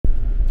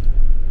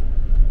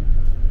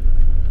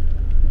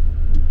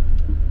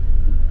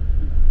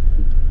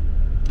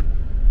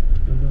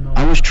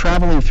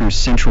traveling through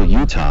central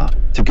Utah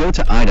to go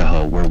to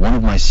Idaho where one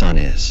of my sons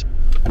is.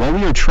 While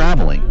we are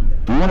traveling,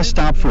 we want to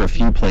stop for a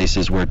few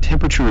places where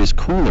temperature is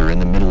cooler in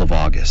the middle of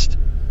August.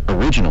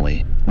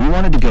 Originally, we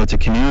wanted to go to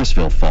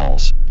Canarisville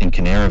Falls in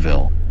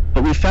Canaryville,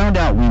 but we found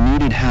out we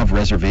needed to have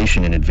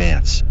reservation in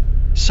advance.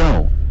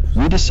 So,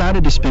 we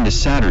decided to spend a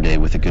Saturday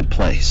with a good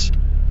place.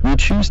 We'll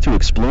choose to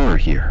explore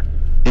here.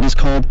 It is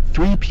called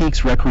Three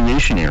Peaks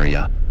Recreation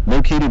Area,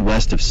 located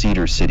west of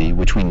Cedar City,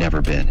 which we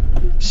never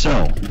been.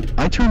 So,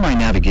 I turned my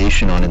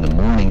navigation on in the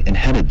morning and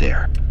headed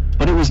there.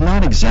 But it was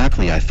not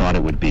exactly I thought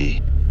it would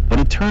be, but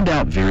it turned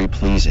out very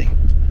pleasing.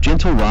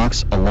 Gentle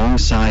rocks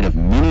alongside of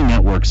many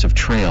networks of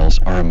trails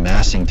are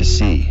amassing to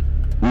see.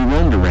 We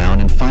roamed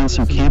around and found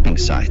some camping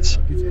sites.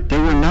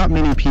 There were not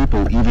many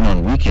people even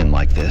on weekend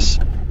like this.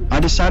 I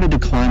decided to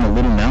climb a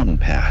little mountain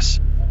pass.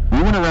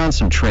 We went around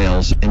some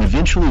trails and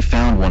eventually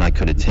found one I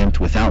could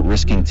attempt without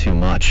risking too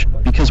much,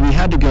 because we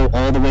had to go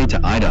all the way to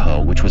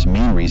Idaho, which was the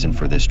main reason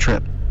for this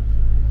trip.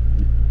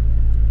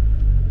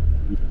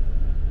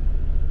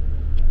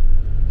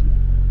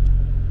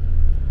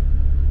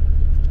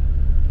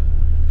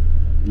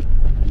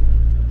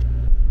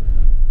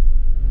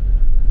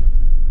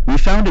 We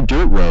found a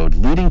dirt road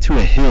leading to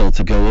a hill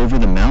to go over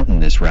the mountain.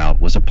 This route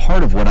was a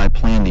part of what I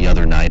planned the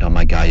other night on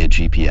my Gaia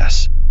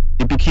GPS.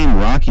 It became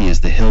rocky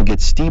as the hill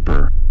gets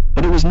steeper,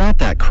 but it was not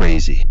that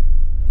crazy.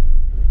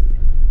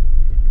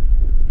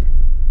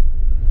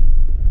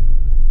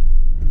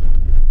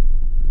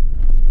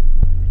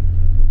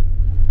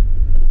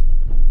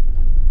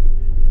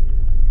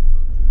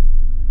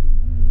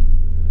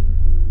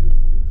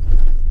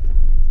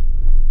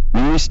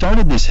 When we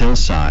started this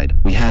hillside,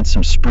 we had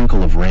some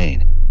sprinkle of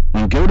rain.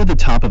 When we go to the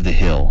top of the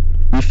hill,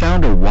 we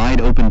found a wide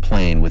open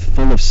plain with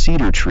full of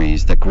cedar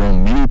trees that grow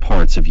in many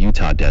parts of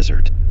Utah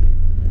desert.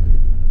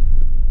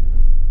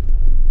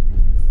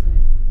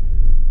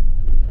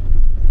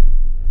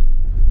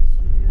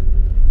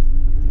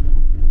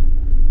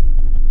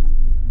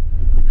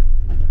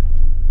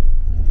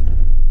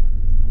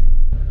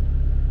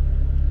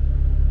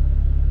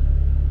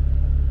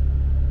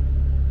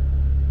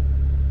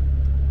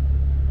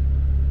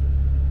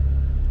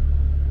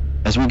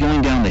 As we're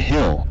going down the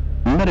hill,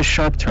 we met a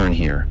sharp turn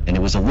here, and it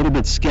was a little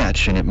bit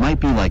sketch, and it might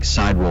be like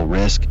side roll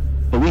risk,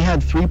 but we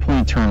had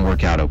 3-point turn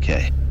work out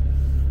okay.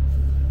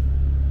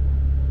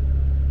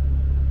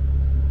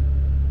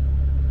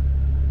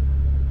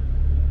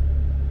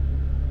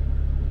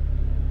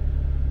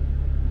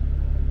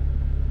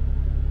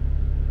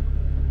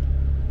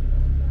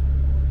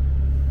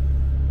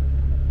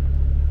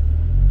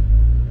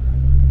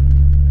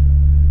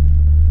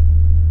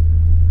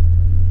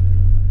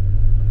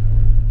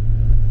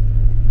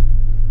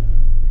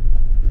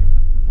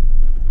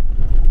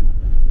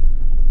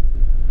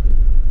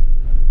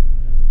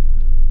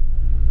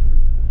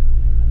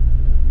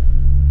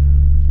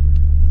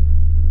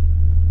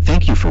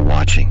 Thank you for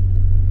watching.